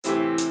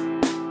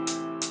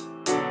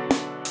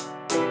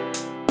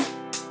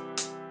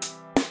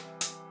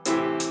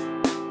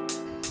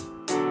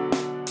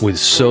With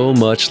so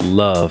much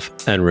love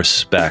and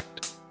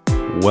respect,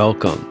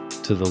 welcome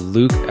to the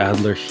Luke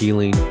Adler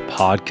Healing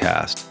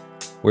Podcast,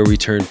 where we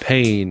turn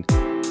pain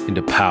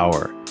into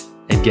power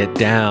and get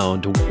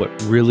down to what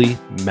really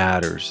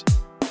matters,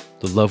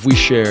 the love we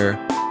share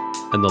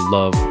and the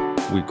love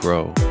we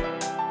grow.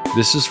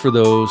 This is for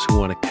those who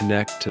want to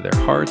connect to their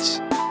hearts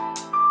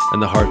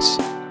and the hearts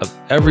of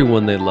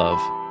everyone they love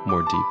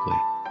more deeply.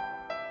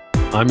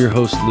 I'm your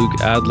host, Luke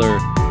Adler,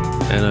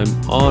 and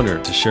I'm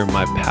honored to share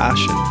my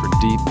passion for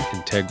deep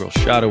integral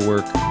shadow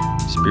work,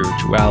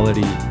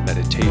 spirituality,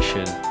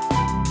 meditation,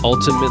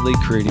 ultimately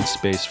creating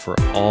space for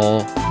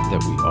all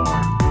that we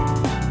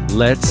are.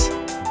 Let's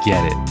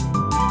get it.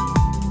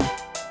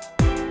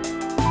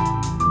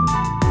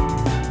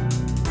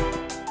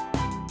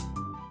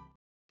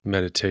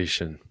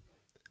 Meditation.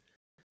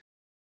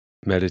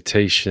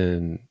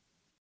 Meditation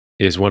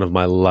is one of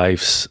my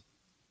life's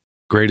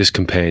greatest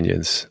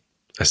companions.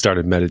 I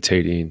started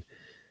meditating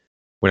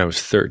when I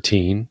was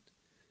 13,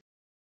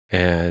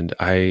 and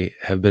I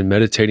have been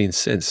meditating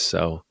since.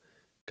 So,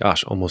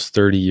 almost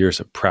 30 years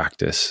of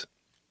practice.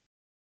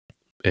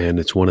 And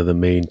it's one of the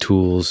main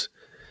tools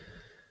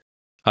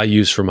I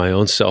use for my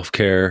own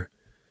self-care,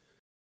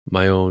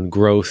 my own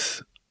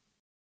growth,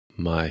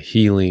 my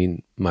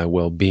healing, my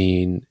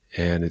well-being.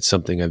 And it's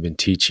something I've been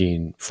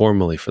teaching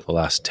formally for the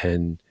last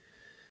 12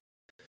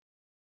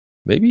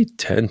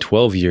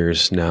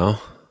 years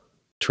now,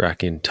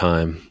 tracking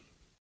time,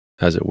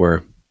 as it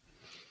were.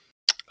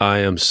 I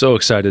am so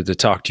excited to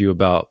talk to you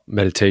about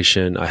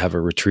meditation. I have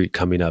a retreat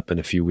coming up in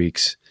a few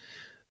weeks,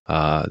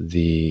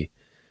 the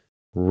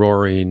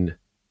Roaring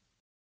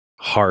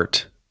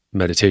Heart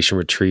Meditation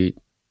Retreat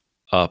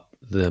up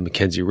the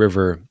Mackenzie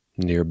River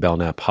near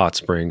Belknap Hot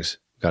Springs.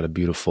 Got a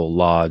beautiful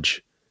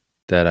lodge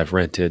that I've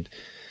rented,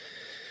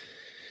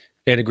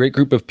 and a great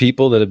group of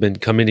people that have been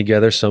coming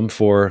together. Some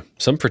for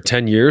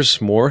 10 years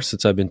more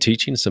since I've been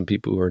teaching. Some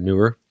people who are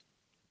newer,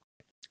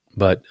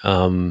 but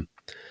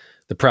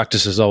the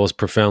practice is always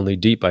profoundly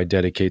deep. I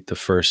dedicate the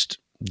first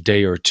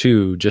day or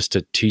two just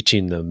to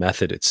teaching the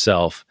method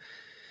itself.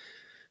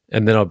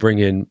 And then I'll bring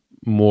in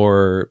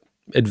more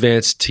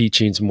advanced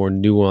teachings, more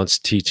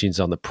nuanced teachings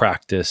on the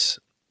practice,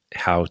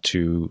 how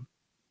to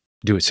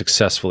do it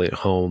successfully at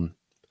home,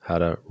 how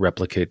to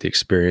replicate the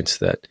experience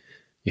that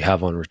you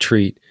have on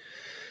retreat.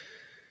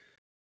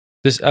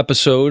 This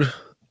episode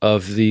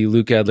of the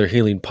Luke Adler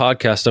Healing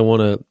Podcast, I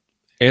want to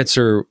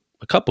answer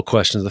a couple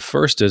questions. The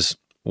first is,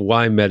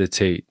 why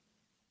meditate?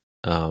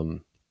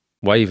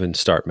 Why even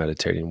start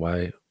meditating?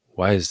 Why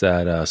is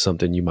that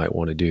something you might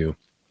want to do?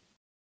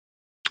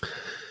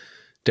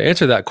 To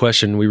answer that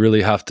question, we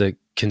really have to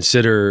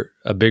consider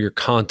a bigger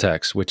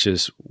context, which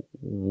is,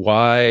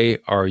 why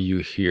are you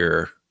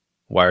here?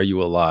 Why are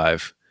you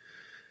alive?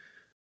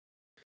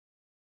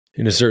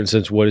 In a certain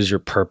sense, what is your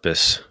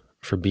purpose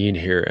for being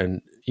here?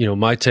 And,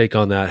 my take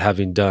on that,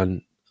 having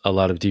done a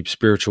lot of deep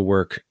spiritual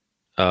work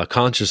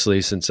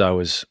consciously since I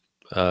was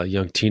a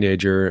young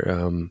teenager,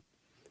 and,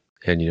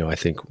 I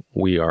think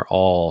we are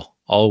all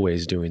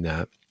always doing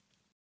that,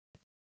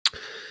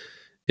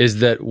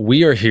 is that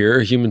we are here,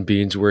 human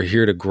beings, we're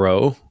here to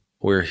grow,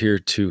 we're here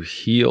to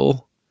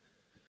heal,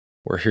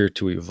 we're here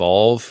to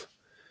evolve,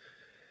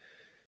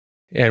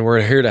 and we're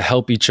here to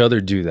help each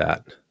other do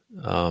that,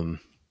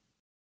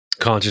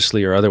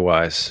 consciously or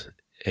otherwise.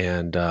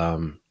 And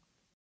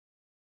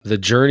the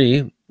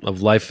journey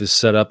of life is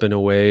set up in a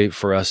way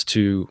for us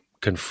to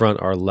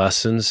confront our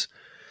lessons,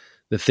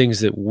 the things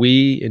that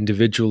we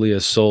individually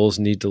as souls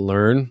need to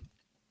learn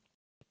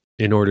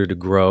in order to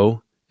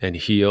grow and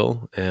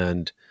heal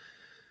and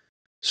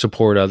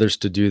support others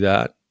to do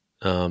that.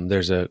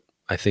 There's I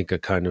think a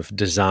kind of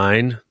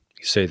design,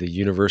 you say the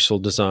universal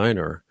design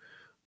or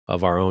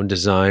of our own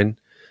design,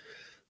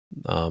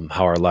 how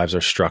our lives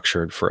are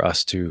structured for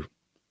us to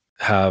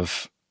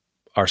have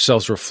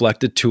ourselves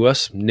reflected to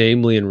us,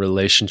 namely in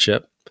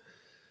relationship.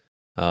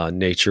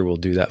 Nature will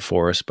do that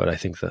for us, but I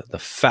think that the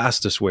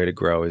fastest way to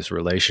grow is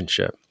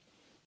relationship.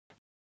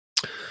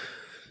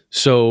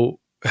 So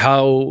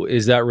how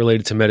is that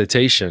related to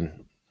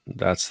meditation?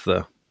 That's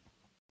the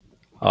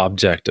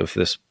object of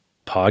this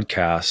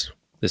podcast,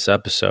 this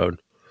episode.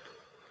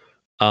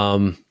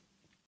 Let's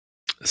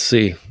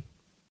see.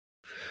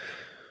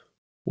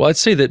 Well, I'd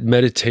say that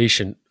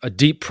meditation, a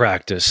deep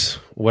practice,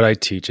 what I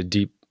teach, a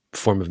deep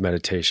form of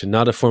meditation,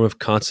 not a form of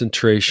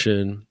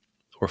concentration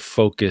or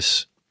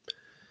focus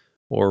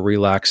or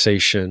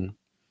relaxation,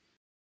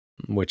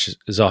 which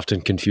is often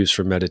confused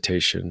for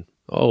meditation.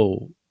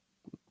 Oh,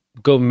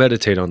 go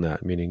meditate on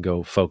that, meaning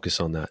go focus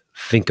on that.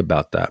 Think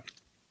about that.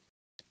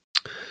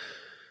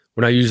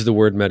 When I use the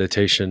word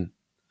meditation,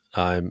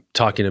 I'm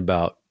talking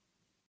about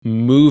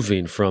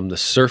moving from the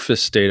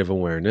surface state of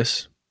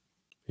awareness,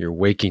 your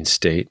waking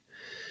state,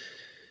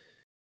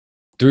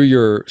 through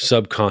your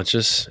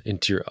subconscious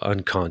into your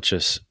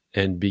unconscious,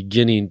 and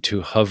beginning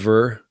to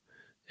hover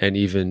and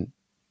even,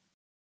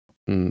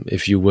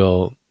 if you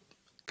will,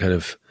 kind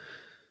of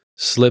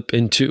slip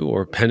into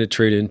or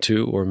penetrate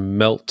into or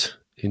melt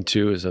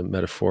into, is a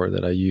metaphor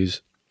that I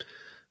use,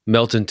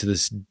 melt into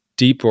this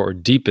deeper or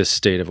deepest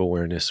state of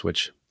awareness,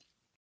 which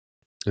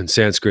in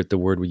Sanskrit, the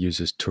word we use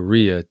is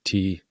turiya,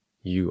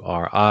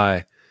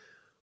 Turiya,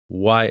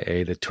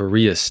 the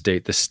turiya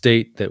state, the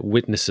state that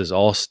witnesses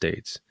all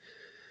states.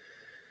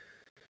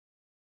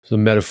 The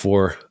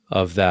metaphor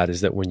of that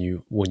is that when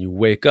you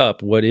wake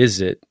up, what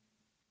is it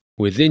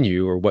within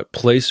you, or what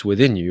place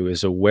within you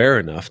is aware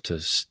enough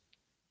to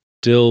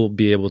still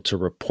be able to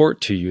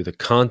report to you the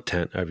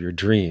content of your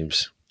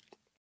dreams?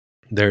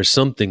 There's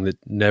something that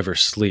never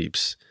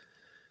sleeps.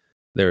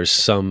 There's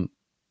some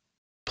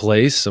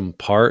place, some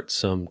part,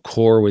 some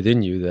core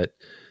within you that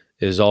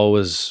is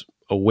always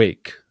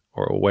awake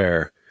or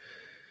aware.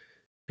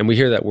 And we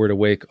hear that word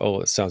awake,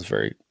 it sounds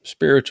very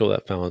spiritual.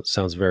 That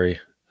sounds very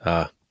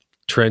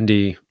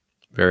trendy,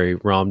 very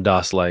Ram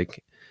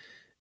Dass-like.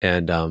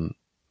 And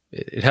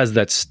it has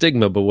that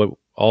stigma, but what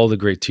all the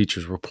great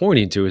teachers were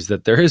pointing to is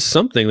that there is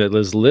something that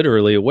is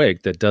literally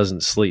awake that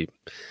doesn't sleep.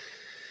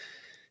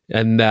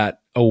 And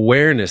that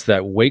awareness,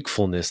 that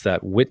wakefulness,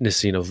 that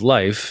witnessing of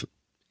life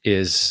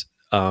is,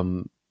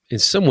 in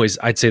some ways,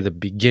 I'd say the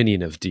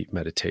beginning of deep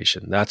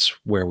meditation. That's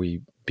where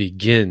we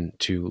begin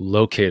to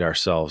locate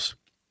ourselves.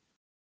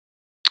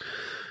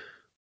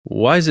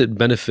 Why does it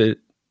benefit?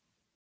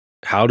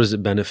 How does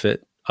it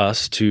benefit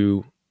us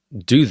to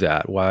do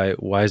that?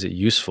 Why is it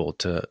useful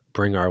to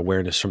bring our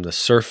awareness from the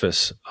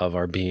surface of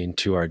our being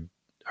to our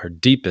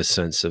deepest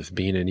sense of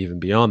being, and even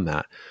beyond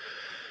that?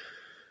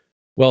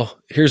 Well,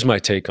 here's my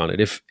take on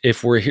it.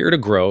 If we're here to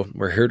grow,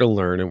 we're here to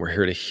learn, and we're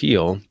here to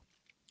heal,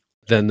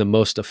 then the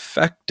most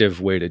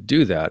effective way to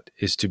do that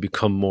is to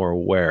become more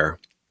aware.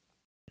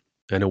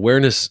 And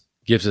awareness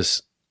gives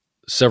us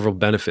several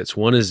benefits.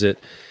 One is it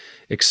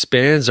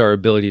expands our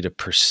ability to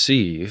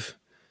perceive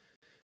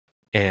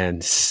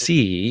and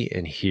see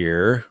and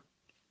hear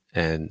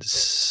and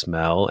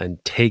smell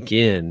and take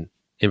in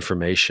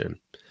information.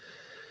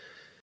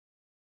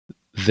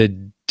 The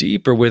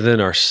deeper within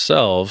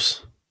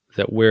ourselves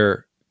that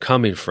we're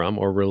coming from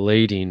or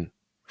relating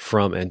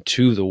from and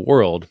to the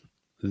world,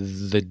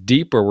 the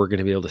deeper we're going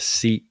to be able to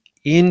see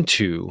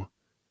into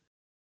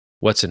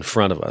what's in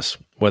front of us,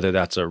 whether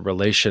that's a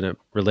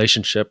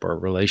relationship or a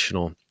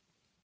relational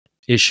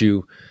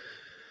issue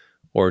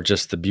or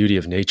just the beauty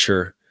of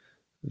nature.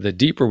 The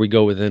deeper we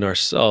go within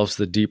ourselves,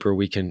 the deeper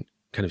we can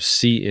kind of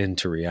see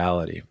into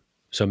reality.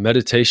 So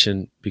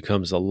meditation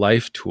becomes a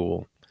life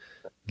tool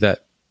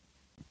that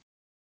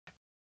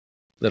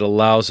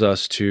allows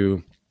us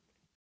to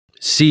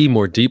see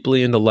more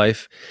deeply into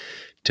life,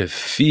 to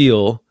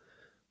feel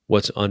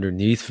what's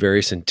underneath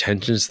various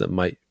intentions that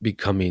might be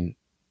coming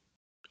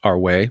our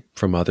way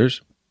from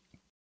others.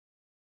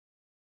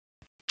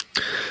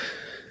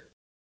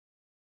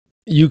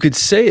 You could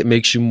say it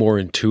makes you more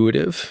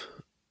intuitive,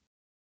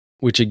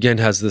 which again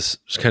has this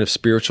kind of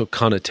spiritual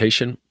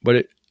connotation,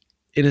 but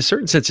in a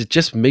certain sense, it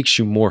just makes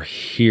you more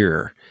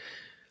here.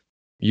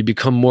 You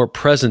become more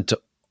present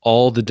to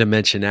all the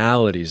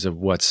dimensionalities of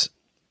what's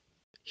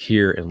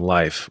here in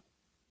life,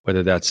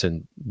 whether that's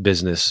in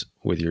business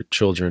with your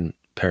children,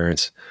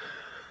 parents,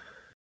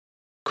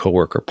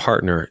 coworker,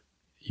 partner.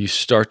 You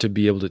start to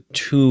be able to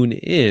tune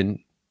in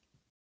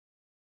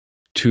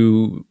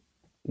to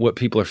what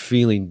people are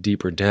feeling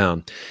deeper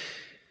down,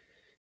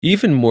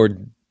 even more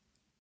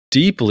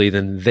deeply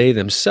than they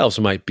themselves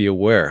might be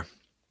aware.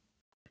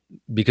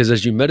 Because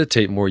as you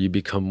meditate more, you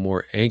become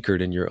more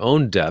anchored in your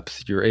own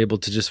depth. You're able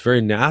to just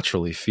very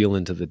naturally feel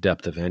into the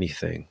depth of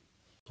anything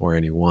or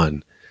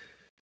anyone.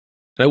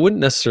 And I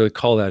wouldn't necessarily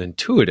call that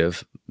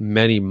intuitive.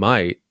 Many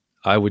might.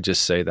 I would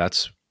just say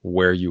that's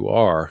where you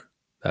are.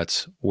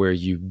 That's where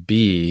you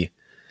be.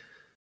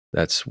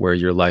 That's where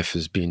your life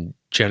is being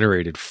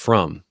generated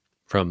from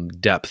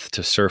depth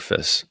to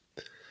surface.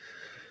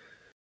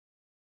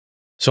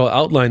 So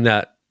I'll outline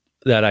that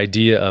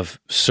idea of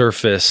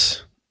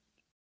surface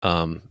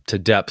to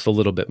depth a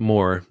little bit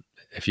more.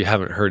 If you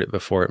haven't heard it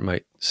before, it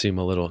might seem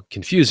a little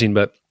confusing,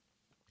 but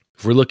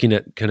if we're looking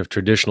at kind of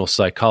traditional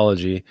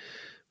psychology,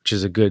 which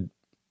is a good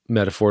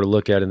metaphor to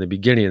look at in the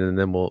beginning, and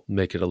then we'll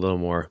make it a little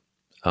more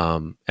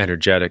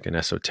energetic and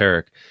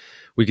esoteric,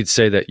 we could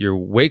say that your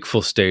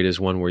wakeful state is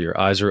one where your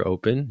eyes are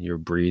open, you're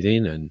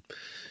breathing, and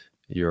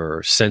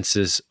your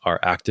senses are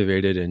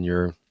activated, and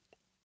you're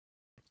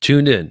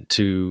tuned in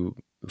to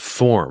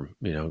form.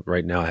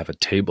 Right now I have a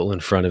table in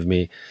front of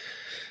me.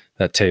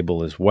 That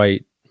table is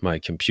white. My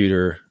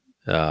computer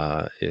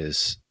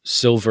is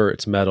silver.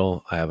 It's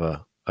metal. I have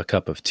a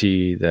cup of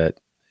tea that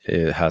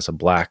it has a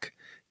black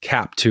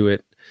cap to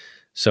it.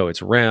 So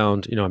it's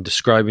round. I'm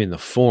describing the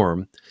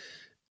form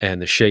and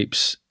the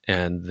shapes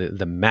and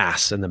the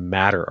mass and the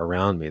matter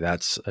around me.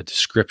 That's a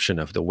description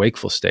of the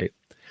wakeful state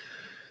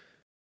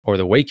or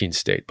the waking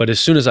state. But as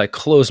soon as I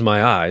close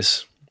my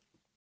eyes,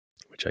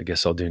 which I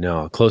guess I'll do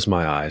now, I'll close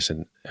my eyes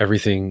and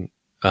everything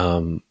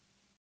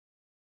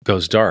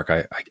goes dark.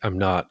 I'm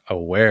not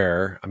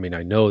aware. I mean,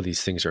 I know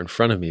these things are in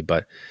front of me,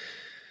 but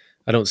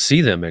I don't see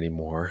them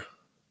anymore.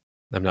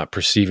 I'm not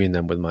perceiving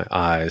them with my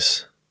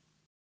eyes.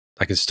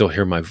 I can still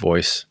hear my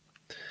voice,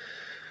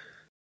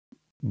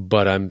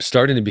 but I'm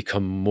starting to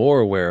become more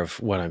aware of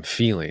what I'm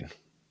feeling.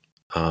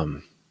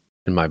 in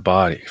my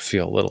body.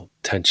 Feel a little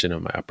tension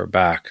in my upper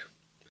back,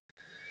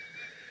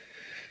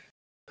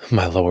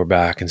 my lower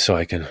back, and so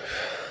I can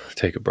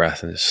take a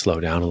breath and just slow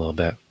down a little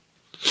bit.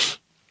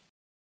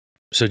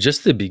 So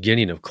just the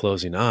beginning of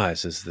closing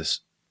eyes is this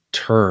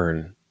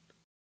turn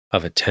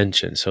of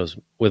attention. So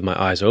with my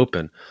eyes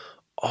open,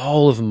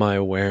 all of my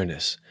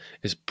awareness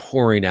is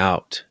pouring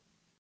out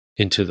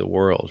into the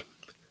world.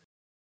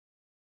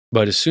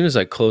 But as soon as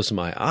I close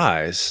my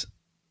eyes,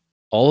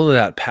 all of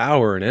that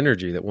power and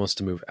energy that wants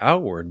to move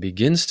outward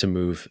begins to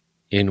move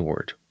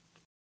inward.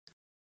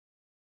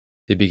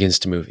 It begins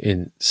to move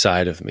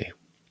inside of me.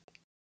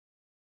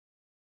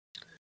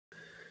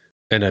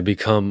 And I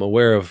become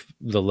aware of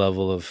the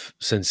level of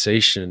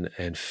sensation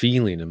and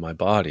feeling in my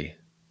body.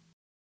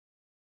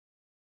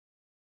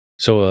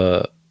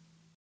 So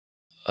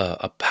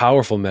a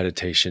powerful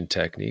meditation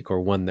technique, or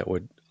one that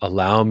would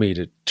allow me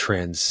to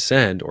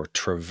transcend or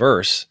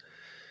traverse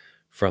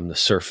from the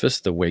surface,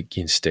 the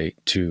waking state,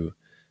 to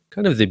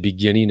kind of the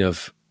beginning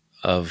of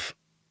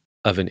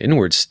an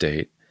inward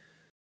state,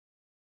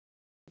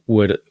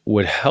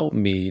 would help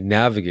me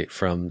navigate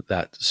from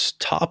that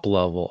top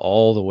level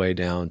all the way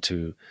down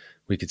to,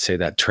 we could say,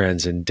 that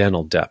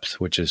transcendental depth,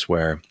 which is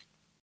where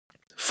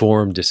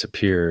form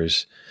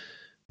disappears,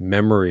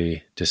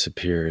 memory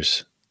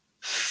disappears,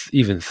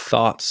 even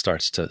thought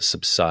starts to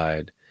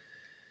subside,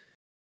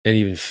 and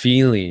even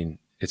feeling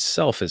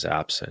itself is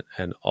absent.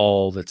 And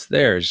all that's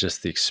there is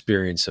just the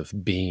experience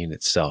of being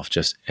itself,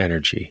 just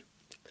energy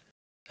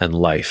and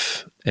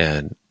life,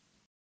 and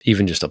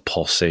even just a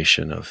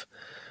pulsation of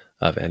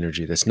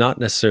energy that's not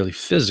necessarily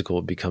physical.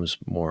 It becomes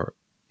more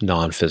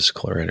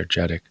non-physical or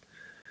energetic.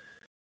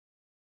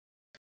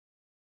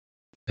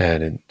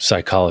 And in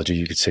psychology,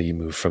 you could say you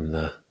move from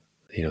the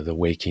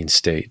waking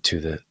state to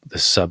the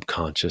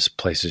subconscious,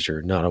 places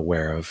you're not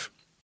aware of,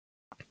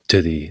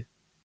 to the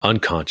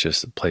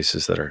unconscious, the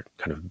places that are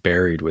kind of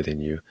buried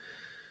within you,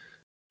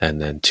 and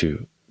then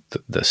to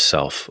the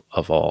self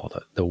of all,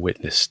 the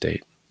witness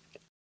state.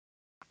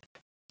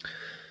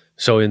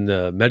 So in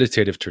the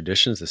meditative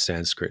traditions, the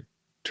Sanskrit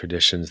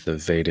traditions, the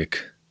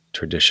Vedic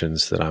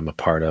traditions that I'm a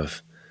part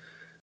of,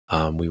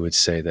 we would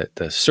say that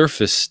the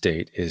surface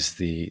state is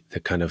the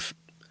kind of,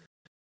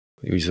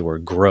 we use the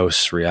word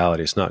gross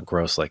reality. It's not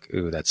gross like,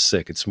 ooh, that's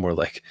sick. It's more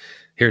like,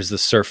 here's the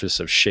surface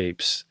of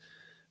shapes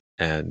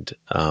and,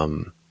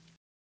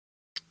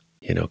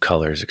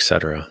 colors,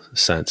 etc.,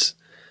 sense,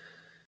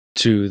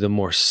 to the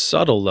more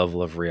subtle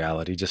level of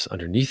reality just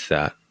underneath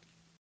that,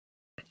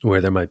 where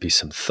there might be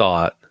some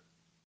thought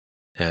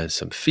and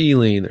some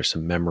feeling, there's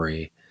some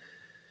memory.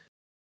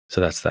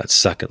 So that's that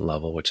second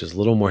level, which is a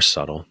little more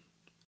subtle.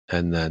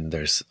 And then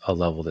there's a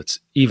level that's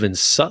even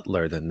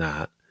subtler than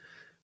that,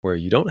 where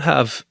you don't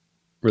have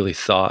really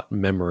thought,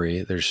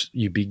 memory.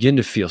 You begin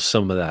to feel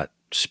some of that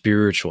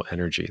spiritual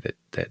energy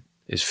that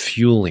is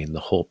fueling the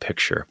whole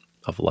picture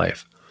of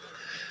life.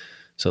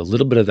 So a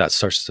little bit of that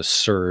starts to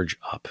surge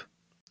up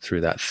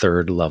through that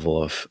third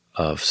level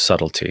of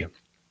subtlety.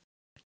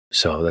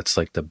 So that's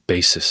like the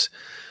basis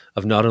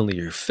of not only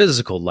your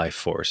physical life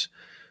force,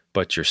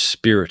 but your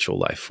spiritual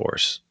life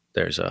force.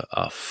 There's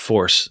a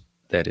force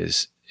that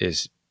is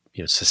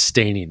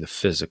sustaining the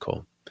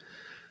physical,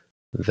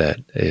 that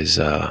is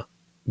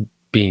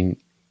being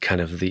kind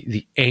of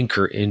the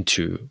anchor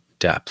into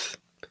depth.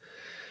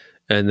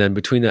 And then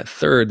between that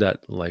third,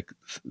 that like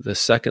the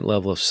second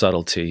level of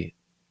subtlety,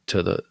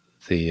 to the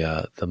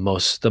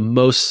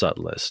most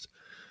subtlest,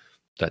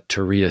 that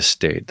Turiya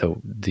state,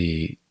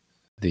 the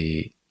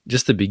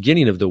just the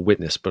beginning of the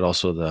witness, but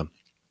also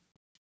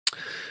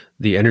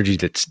the energy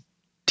that's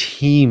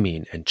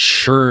teeming and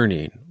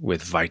churning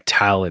with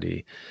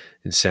vitality.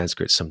 In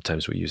Sanskrit,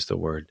 sometimes we use the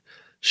word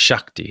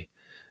Shakti.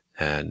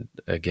 And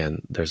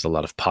again, there's a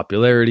lot of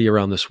popularity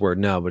around this word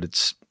now, but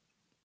it's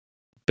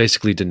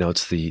basically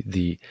denotes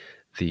the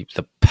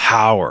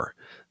power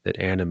that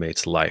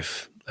animates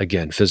life.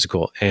 Again,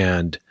 physical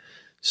and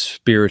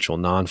spiritual,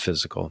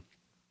 non-physical.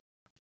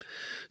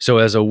 So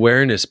as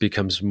awareness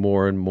becomes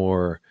more and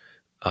more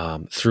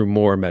through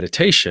more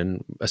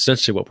meditation,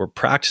 essentially what we're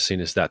practicing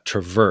is that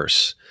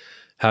traverse.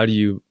 How do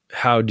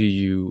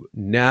you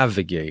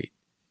navigate,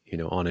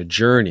 on a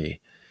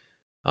journey?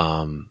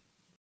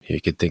 You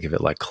could think of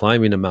it like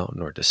climbing a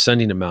mountain or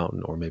descending a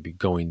mountain, or maybe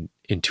going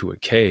into a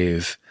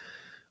cave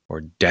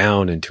or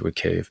down into a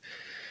cave.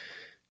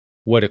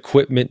 What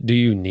equipment do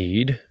you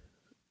need?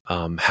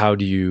 How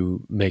do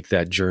you make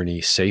that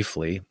journey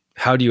safely?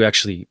 How do you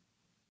actually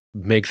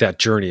make that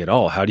journey at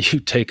all? How do you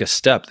take a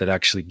step that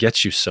actually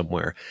gets you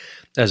somewhere,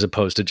 as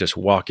opposed to just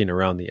walking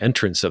around the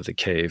entrance of the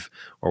cave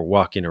or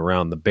walking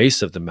around the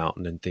base of the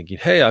mountain and thinking,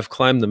 hey, I've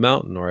climbed the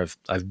mountain, or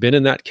I've been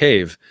in that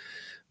cave,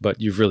 but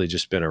you've really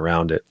just been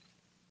around it,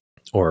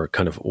 or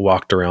kind of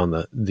walked around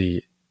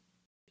the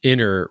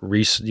inner,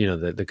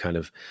 the kind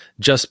of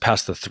just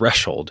past the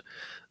threshold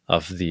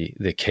of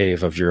the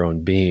cave of your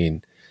own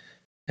being,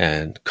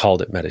 and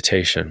called it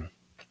meditation.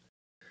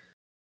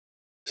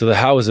 So the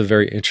how is a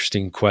very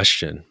interesting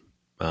question.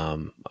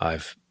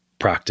 I've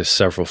practiced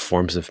several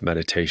forms of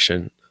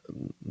meditation.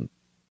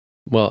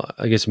 well,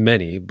 I guess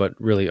many, but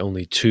really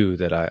only two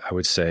that I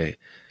would say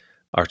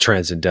are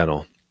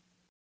transcendental,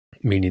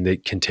 meaning they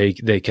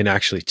can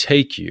actually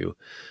take you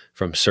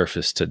from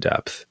surface to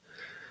depth.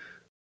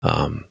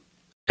 Um,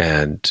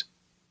 and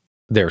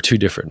there are two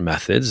different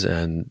methods,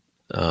 and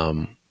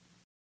I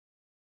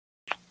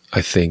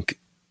think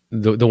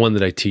the one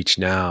that I teach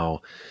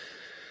now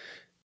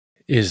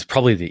is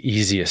probably the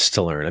easiest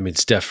to learn. I mean,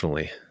 it's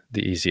definitely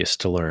the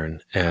easiest to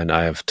learn, and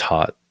I've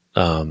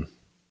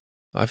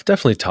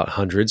definitely taught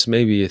hundreds,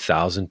 maybe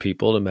 1,000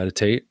 people to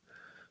meditate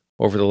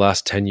over the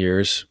last 10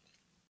 years.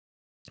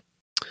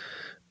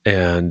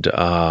 And,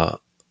 I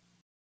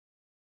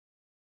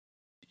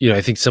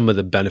think some of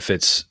the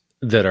benefits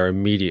that are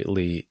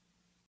immediately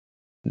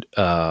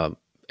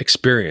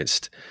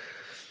experienced,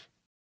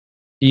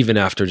 even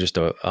after just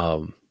a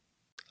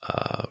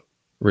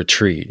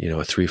retreat, a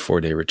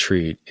 3-4 day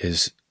retreat,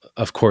 is,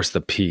 of course,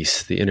 the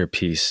peace. The inner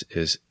peace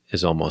is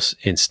almost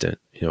instant.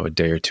 A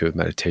day or two of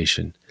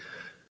meditation,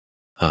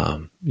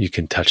 you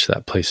can touch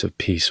that place of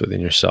peace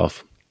within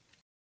yourself.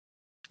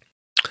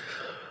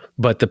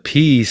 But the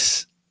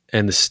peace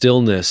and the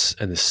stillness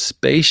and the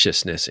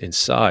spaciousness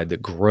inside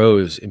that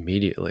grows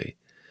immediately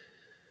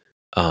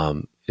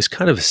is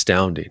kind of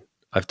astounding.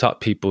 I've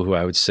taught people who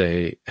I would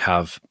say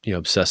have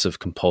obsessive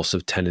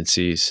compulsive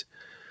tendencies,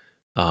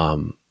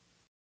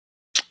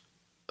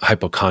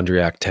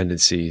 hypochondriac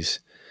tendencies,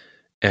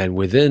 and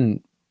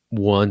within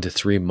 1 to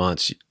 3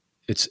 months,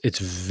 it's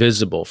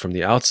visible from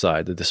the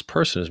outside that this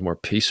person is more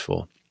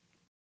peaceful,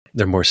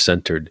 they're more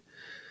centered,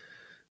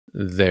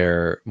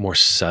 they're more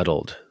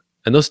settled.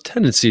 And those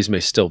tendencies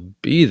may still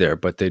be there,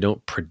 but they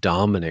don't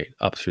predominate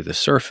up through the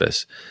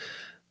surface.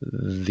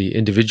 The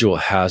individual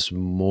has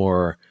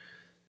more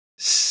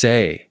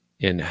say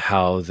in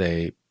how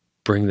they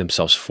bring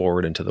themselves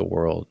forward into the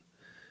world.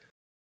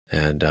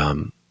 And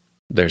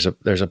there's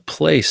a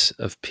place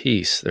of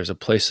peace. There's a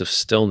place of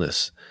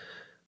stillness.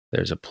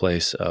 There's a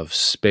place of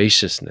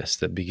spaciousness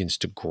that begins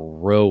to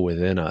grow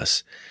within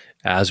us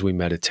as we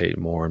meditate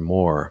more and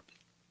more.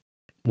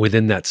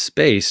 Within that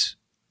space,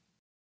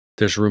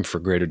 there's room for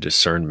greater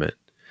discernment.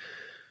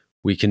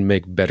 We can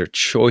make better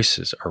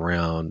choices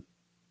around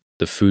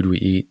the food we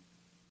eat,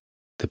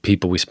 the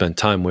people we spend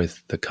time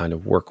with, the kind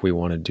of work we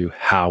want to do,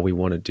 how we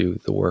want to do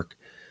the work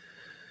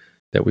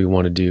that we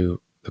want to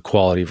do, the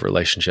quality of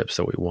relationships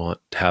that we want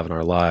to have in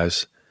our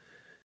lives.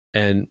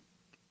 And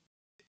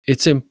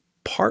it's in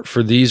part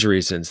for these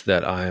reasons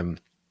that I'm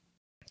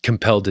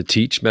compelled to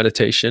teach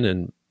meditation,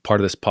 and part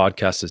of this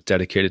podcast is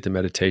dedicated to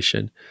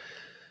meditation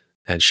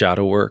and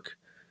shadow work,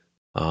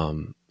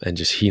 and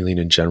just healing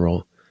in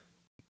general,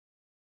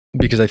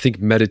 because I think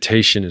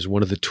meditation is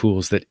one of the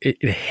tools that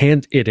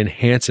it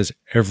enhances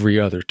every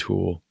other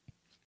tool.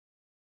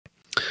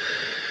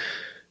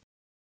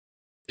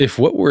 If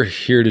what we're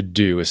here to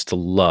do is to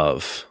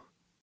love,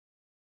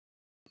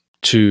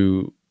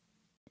 to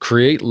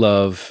create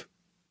love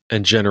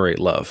and generate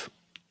love,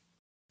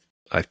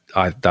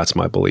 I that's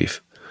my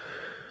belief,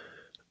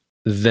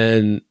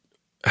 then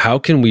how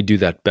can we do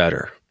that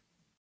better?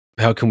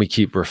 How can we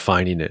keep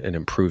refining it and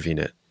improving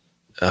it?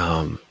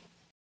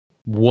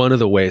 One of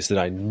the ways that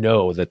I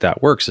know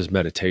that works is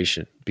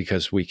meditation,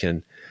 because we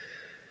can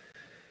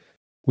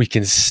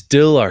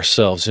still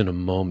ourselves in a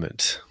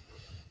moment.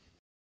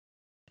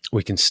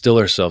 We can still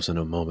ourselves in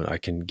a moment. I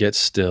can get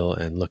still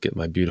and look at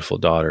my beautiful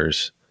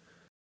daughters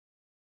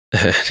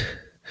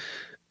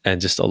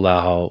and just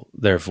allow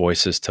their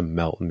voices to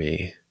melt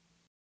me,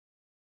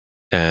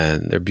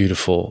 and their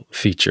beautiful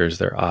features,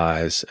 their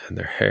eyes and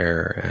their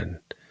hair. And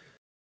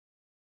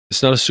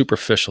it's not a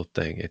superficial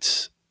thing.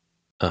 It's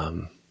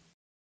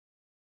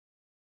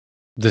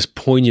this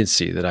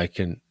poignancy that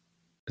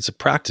it's a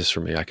practice for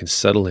me. I can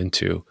settle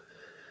into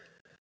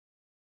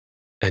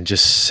and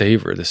just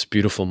savor this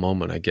beautiful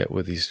moment I get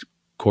with these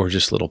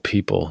gorgeous little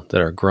people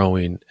that are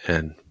growing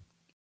and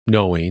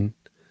knowing.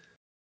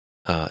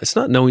 It's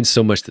not knowing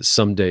so much that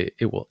someday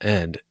it will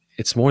end.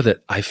 It's more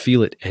that I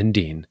feel it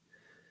ending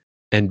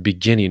and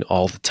beginning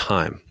all the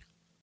time.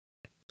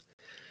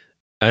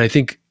 And I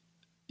think,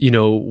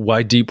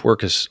 why deep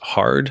work is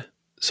hard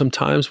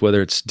sometimes, whether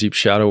it's deep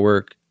shadow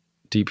work,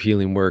 deep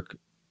healing work,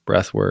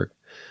 breath work,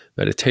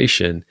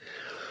 meditation,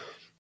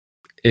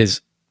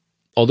 is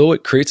although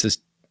it creates this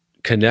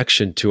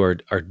connection to our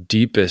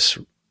deepest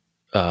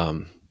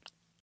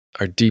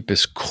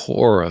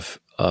core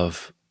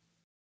of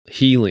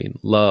healing,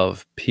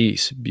 love,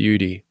 peace,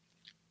 beauty,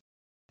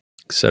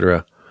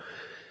 etc.,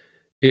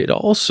 it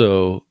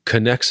also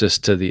connects us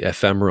to the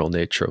ephemeral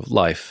nature of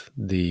life,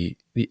 the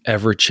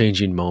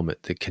ever-changing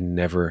moment that can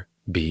never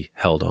be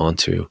held on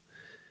to.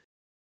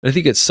 And I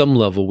think at some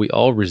level we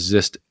all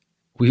resist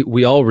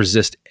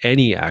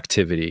any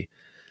activity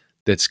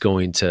that's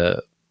going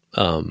to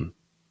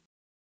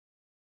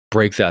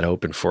break that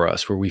open for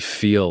us, where we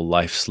feel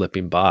life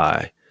slipping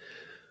by.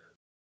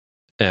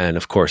 And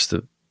of course,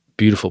 the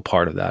beautiful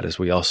part of that is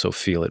we also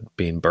feel it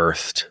being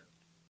birthed.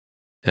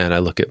 And I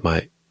look at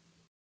my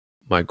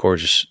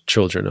gorgeous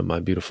children and my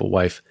beautiful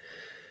wife,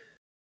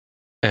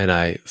 and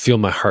I feel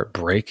my heart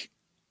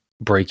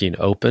breaking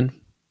open.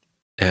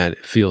 and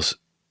it feels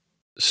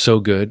so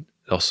good.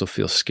 It also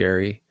feels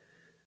scary.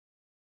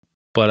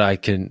 But I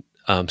can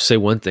say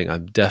one thing: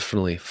 I'm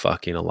definitely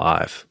fucking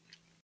alive,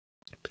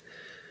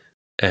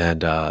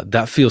 and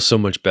that feels so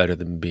much better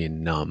than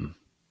being numb.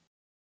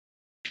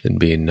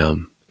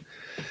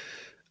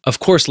 Of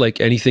course,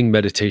 like anything,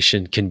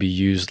 meditation can be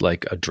used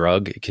like a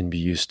drug. It can be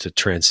used to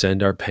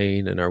transcend our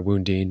pain and our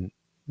wounding,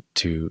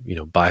 to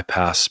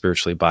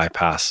spiritually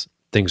bypass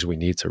things we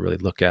need to really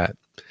look at.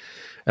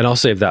 And I'll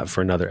save that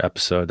for another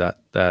episode.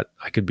 That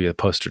I could be a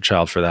poster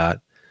child for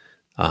that.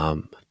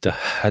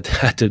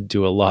 Had to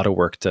do a lot of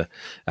work to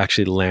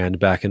actually land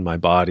back in my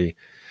body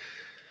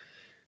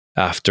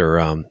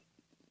after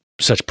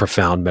such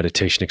profound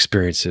meditation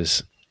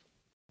experiences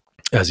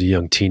as a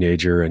young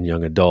teenager and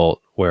young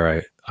adult,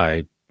 where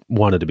I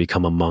wanted to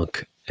become a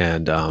monk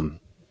and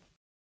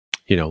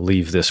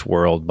leave this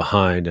world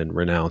behind and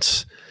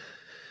renounce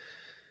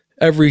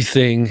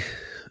everything,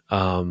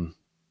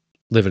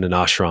 live in an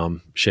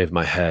ashram, shave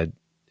my head,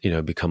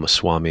 become a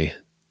swami.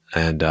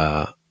 And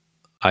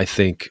I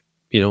think,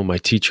 my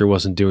teacher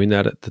wasn't doing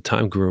that at the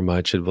time, Guru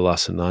Mahachid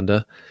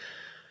Vilasananda.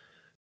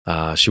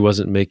 She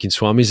wasn't making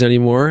swamis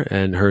anymore,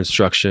 and her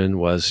instruction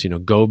was,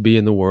 go be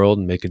in the world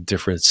and make a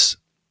difference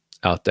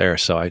out there.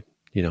 So I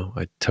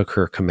took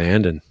her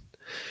command and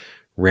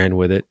ran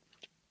with it.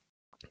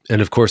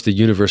 And of course, the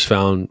universe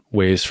found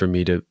ways for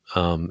me to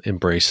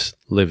embrace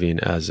living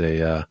as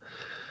a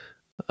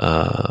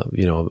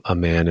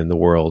man in the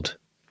world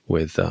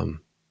with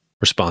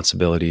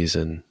responsibilities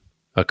and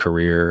a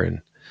career,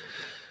 and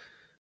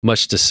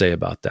much to say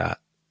about that.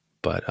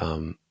 But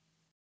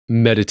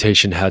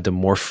meditation had to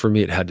morph for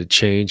me. It had to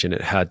change, and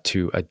it had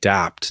to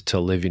adapt to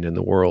living in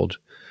the world,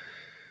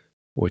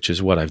 which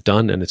is what I've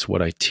done, and it's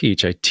what I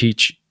teach. I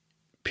teach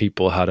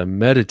people how to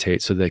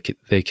meditate so that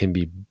they can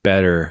be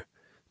better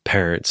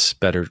parents,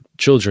 better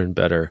children,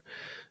 better,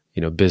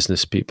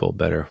 business people,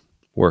 better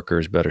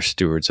workers, better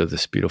stewards of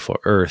this beautiful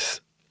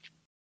earth,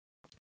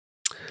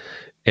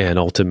 and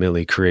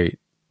ultimately create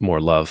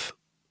more love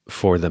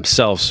for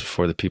themselves,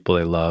 for the people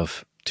they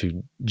love,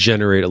 to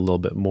generate a little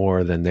bit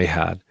more than they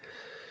had,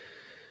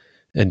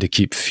 and to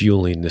keep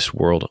fueling this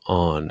world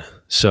on.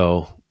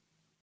 So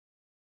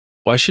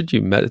why should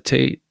you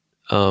meditate?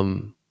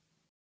 You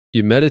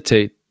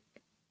meditate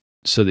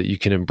so that you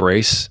can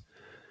embrace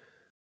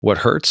what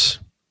hurts,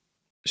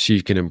 so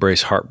you can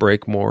embrace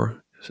heartbreak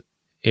more,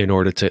 in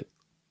order to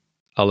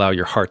allow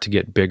your heart to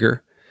get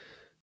bigger,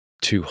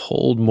 to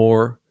hold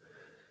more,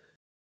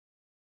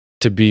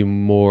 to be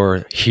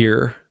more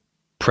here,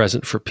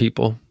 present for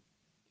people.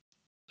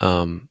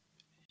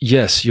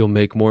 Yes, you'll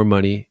make more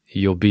money.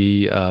 You'll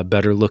be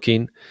better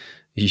looking.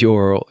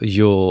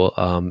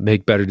 You'll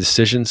make better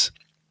decisions.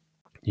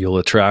 You'll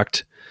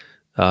attract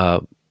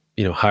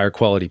higher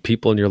quality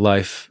people in your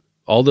life.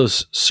 All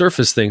those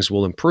surface things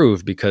will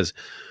improve, because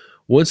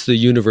once the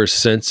universe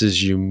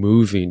senses you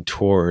moving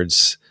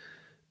towards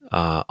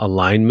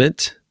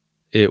alignment,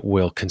 it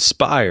will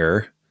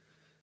conspire,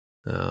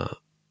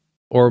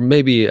 or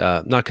maybe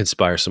not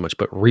conspire so much,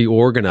 but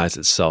reorganize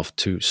itself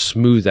to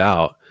smooth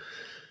out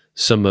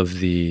some of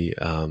the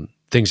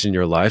things in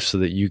your life, so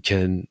that you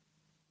can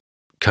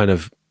kind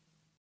of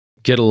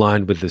get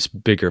aligned with this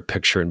bigger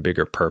picture and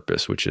bigger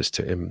purpose, which is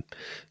to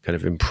kind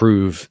of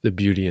improve the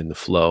beauty and the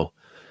flow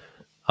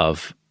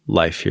of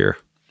life here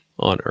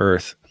on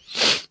earth.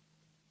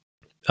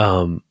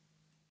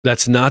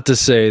 That's not to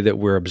say that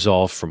we're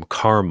absolved from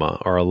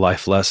karma or our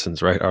life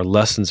lessons, right? Our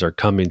lessons are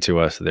coming to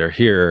us. They're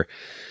here.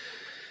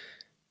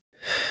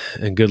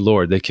 And good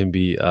Lord, they can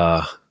be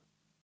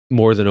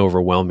more than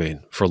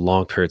overwhelming for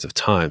long periods of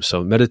time.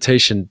 So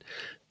meditation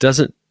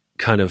doesn't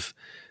kind of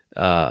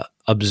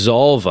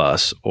absolve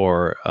us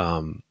or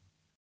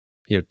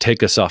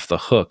take us off the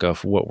hook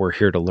of what we're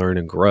here to learn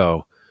and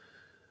grow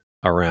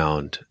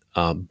around.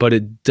 But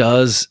it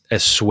does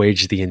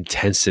assuage the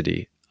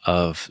intensity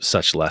of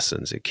such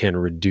lessons. It can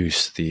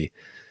reduce the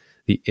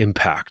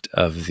impact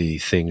of the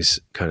things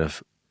kind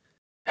of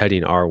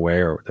heading our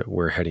way, or that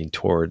we're heading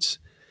towards.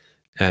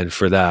 And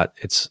for that,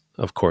 it's,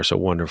 of course, a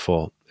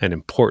wonderful and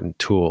important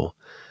tool.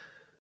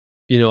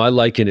 I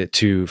liken it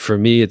to, for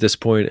me at this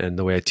point, and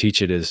the way I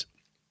teach it is,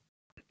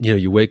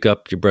 you wake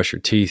up, you brush your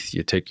teeth,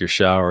 you take your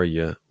shower,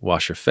 you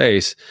wash your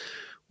face.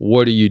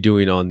 What are you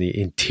doing on the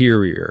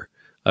interior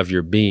of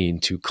your being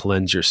to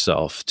cleanse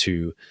yourself,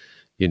 to,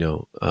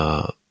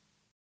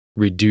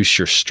 reduce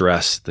your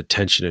stress, the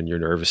tension in your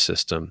nervous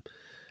system,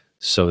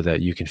 so that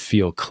you can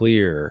feel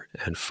clear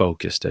and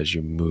focused as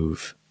you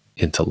move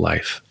into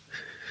life?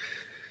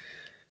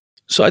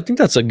 So I think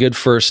that's a good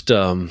first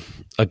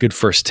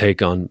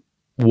take on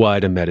why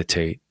to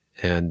meditate.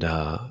 And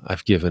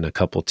I've given a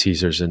couple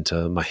teasers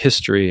into my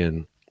history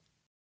and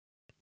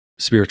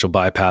spiritual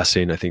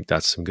bypassing. I think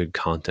that's some good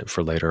content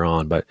for later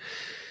on. But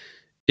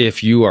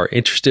if you are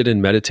interested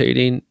in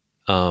meditating,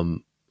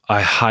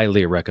 I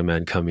highly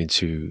recommend coming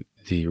to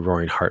the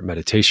Roaring Heart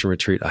Meditation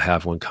Retreat. I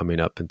have one coming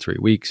up in 3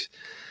 weeks.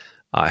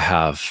 I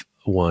have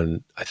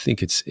one, I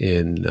think it's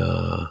in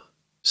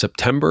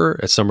September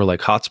at Summer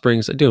Lake Hot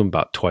Springs. I do them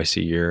about twice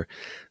a year.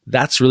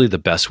 That's really the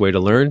best way to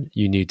learn.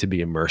 You need to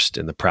be immersed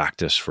in the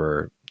practice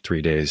for 3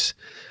 days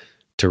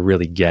to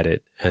really get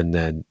it, and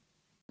then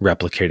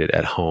replicate it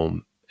at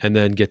home, and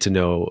then get to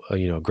know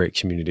a great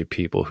community of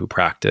people who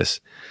practice,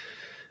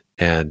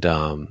 and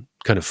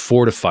kind of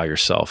fortify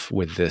yourself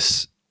with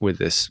this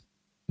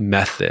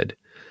method,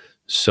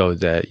 so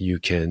that you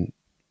can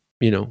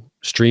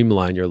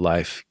streamline your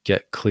life,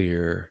 get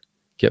clear,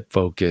 get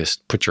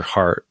focused, put your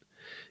heart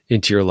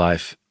into your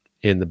life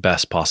in the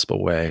best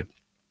possible way,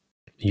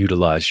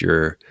 utilize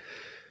your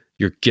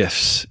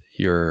gifts,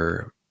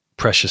 your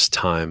precious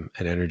time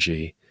and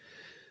energy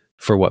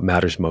for what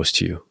matters most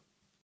to you.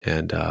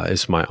 And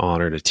it's my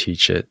honor to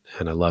teach it,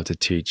 and I love to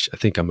teach. I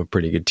think I'm a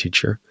pretty good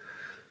teacher.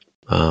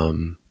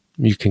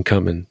 You can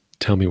come and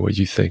tell me what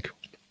you think.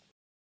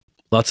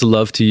 Lots of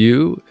love to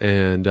you,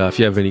 and if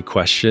you have any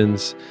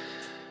questions,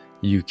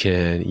 you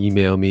can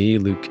email me,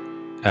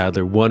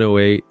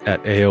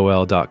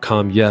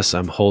 lukeadler108@aol.com. Yes,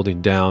 I'm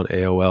holding down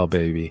AOL,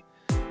 baby,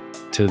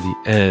 to the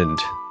end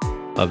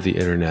of the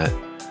internet.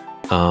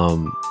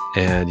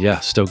 And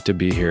yeah, stoked to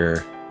be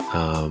here.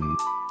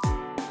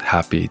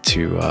 Happy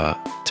to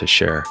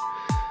share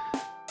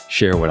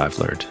what I've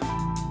learned.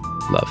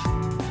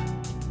 Love.